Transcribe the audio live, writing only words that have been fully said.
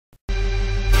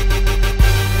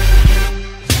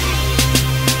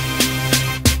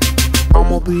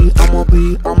Hey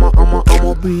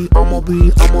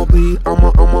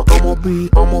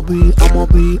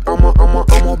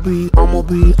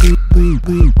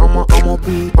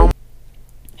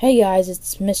guys,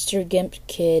 it's Mr. GIMP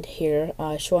Kid here,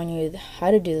 showing you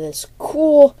how to do this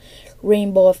cool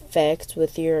rainbow effect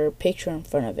with your picture in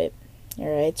front of it.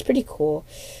 Alright, it's pretty cool.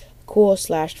 Cool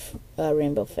slash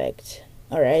rainbow effect.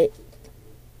 Alright.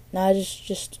 Now let's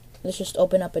just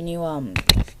open up a new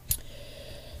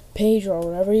page or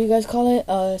whatever you guys call it.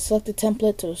 Select the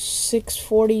template to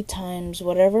 640 times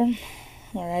whatever.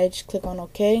 Alright, just click on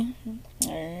OK.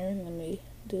 Alright, let me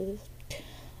do this.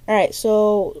 Alright,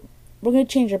 so we're going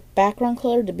to change our background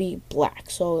color to be black.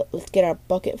 So let's get our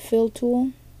bucket fill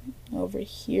tool over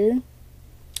here.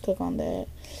 Click on that.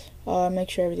 Make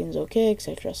sure everything's okay,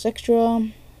 etc.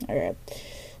 Alright.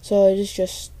 So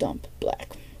just dump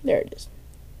black. There it is.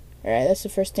 Alright, that's the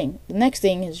first thing. The next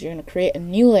thing is you're going to create a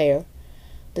new layer.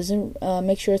 Doesn't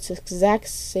make sure it's the exact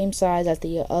same size as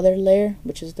the other layer,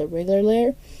 which is the regular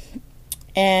layer.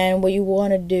 And what you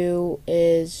want to do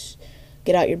is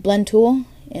get out your blend tool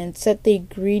and set the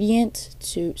gradient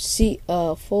to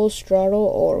full throttle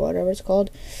or whatever it's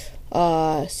called.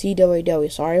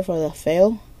 CWW. Sorry for the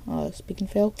fail. Speaking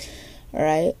fail.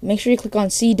 Alright. Make sure you click on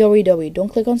CWW. Don't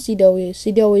click on CW.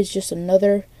 CW is just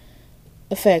another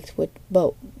effect, but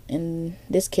in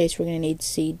this case we're going to need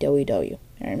CWW.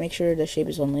 Alright. Make sure the shape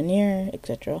is on linear,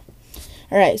 etc.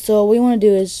 Alright. So what you want to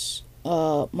do is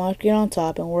mark it on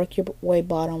top and work your way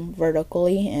bottom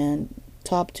vertically and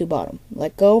top to bottom.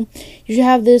 Let go. You should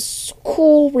have this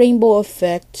cool rainbow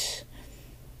effect.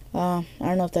 I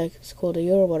don't know if that's cool to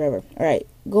you or whatever. Alright,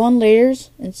 go on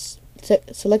layers and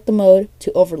select the mode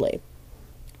to overlay.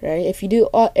 Right, if you do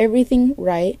everything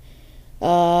right,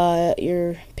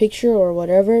 your picture or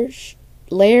whatever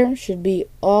layer should be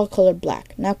all colored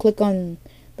black. Now click on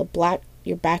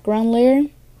your background layer,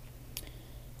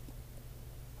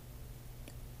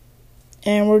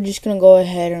 and we're just gonna go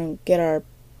ahead and get our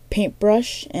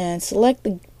paintbrush and select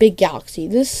the big galaxy.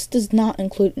 This does not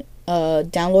include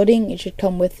downloading. It should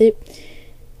come with it.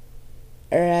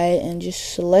 Alright, and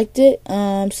just select it.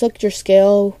 Select your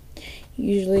scale.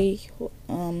 Usually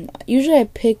I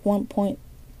pick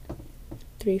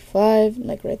 1.35,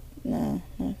 like right no,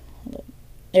 hold up.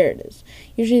 There it is.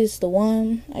 Usually it's the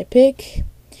one I pick.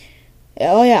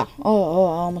 Oh yeah. Oh,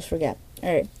 I almost forgot.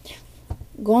 Alright.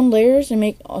 Go on layers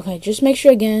and just make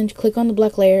sure again to click on the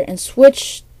black layer and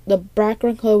switch the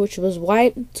background color, which was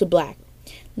white, to black.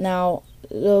 Now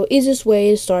the easiest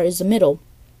way to start is the middle.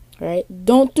 Alright,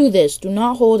 don't do this. Do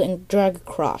not hold and drag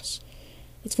across.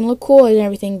 It's gonna look cool and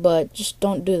everything, but just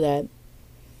don't do that.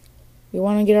 We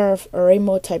want to get our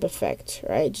rainbow type effect.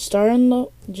 Right, just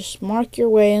mark your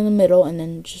way in the middle and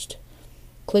then just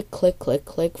click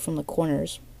from the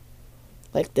corners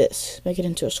like this. Make it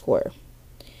into a square.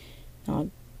 Now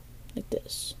like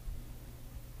this.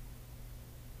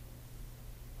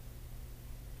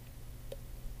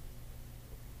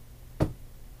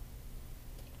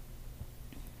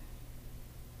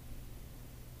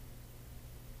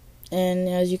 And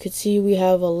as you can see, we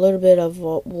have a little bit of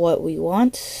what we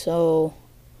want. So,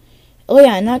 oh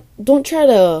yeah, don't try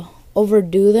to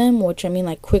overdo them, which I mean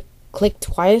like click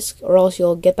twice, or else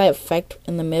you'll get that effect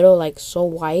in the middle, like so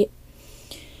white.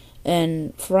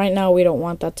 And for right now, we don't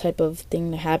want that type of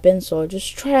thing to happen. So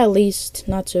just try at least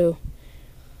not to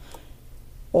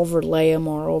overlay them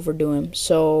or overdo them.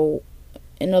 So,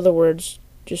 in other words,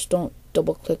 just don't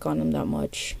double click on them that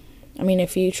much. I mean,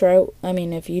 if you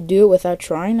do it without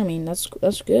trying, I mean, that's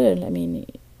good. I mean,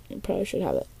 you probably should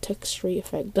have a text-free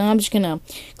effect. Then I'm just gonna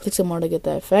click some more to get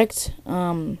that effect.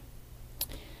 Oh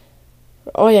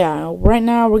yeah, right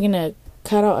now we're gonna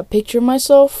cut out a picture of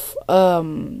myself.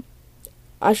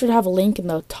 I should have a link in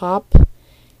the top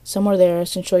somewhere there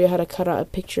to show you how to cut out a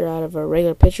picture out of a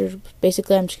regular picture.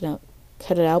 Basically, I'm just gonna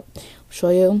cut it out, show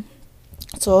you.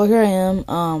 So here I am.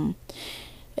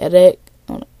 Edit.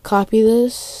 I'm gonna copy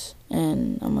this.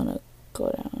 And I'm gonna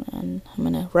go down and I'm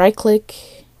gonna right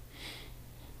click,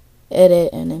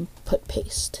 edit, and then put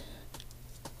paste.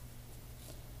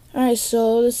 Alright,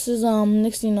 so this is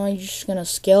next thing you know, you're just gonna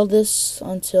scale this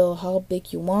until how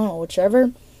big you want or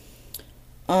whichever.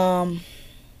 Right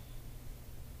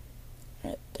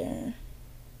there.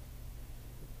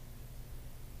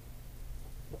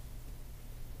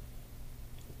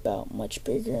 About much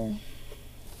bigger.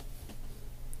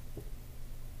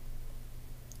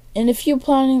 And if you're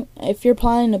planning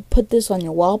to put this on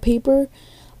your wallpaper,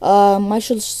 I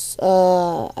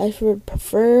would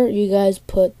prefer you guys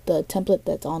put the template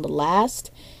that's on the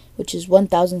last, which is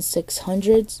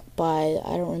 1600 by,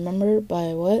 I don't remember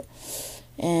by what,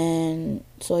 And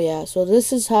so yeah, so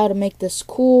this is how to make this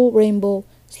cool rainbow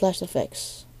slash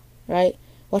effects, right?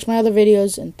 Watch my other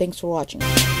videos, and thanks for watching.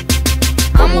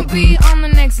 I'ma be on the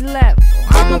next level.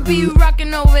 I'ma be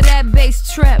rocking over that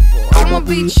bass treble. I'ma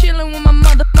be chilling with my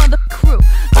mother crew.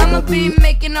 I'ma be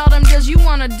making all them deals you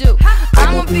wanna do.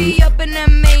 I'ma be up in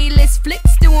them A-list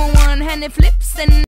flicks, doing one-handed flips and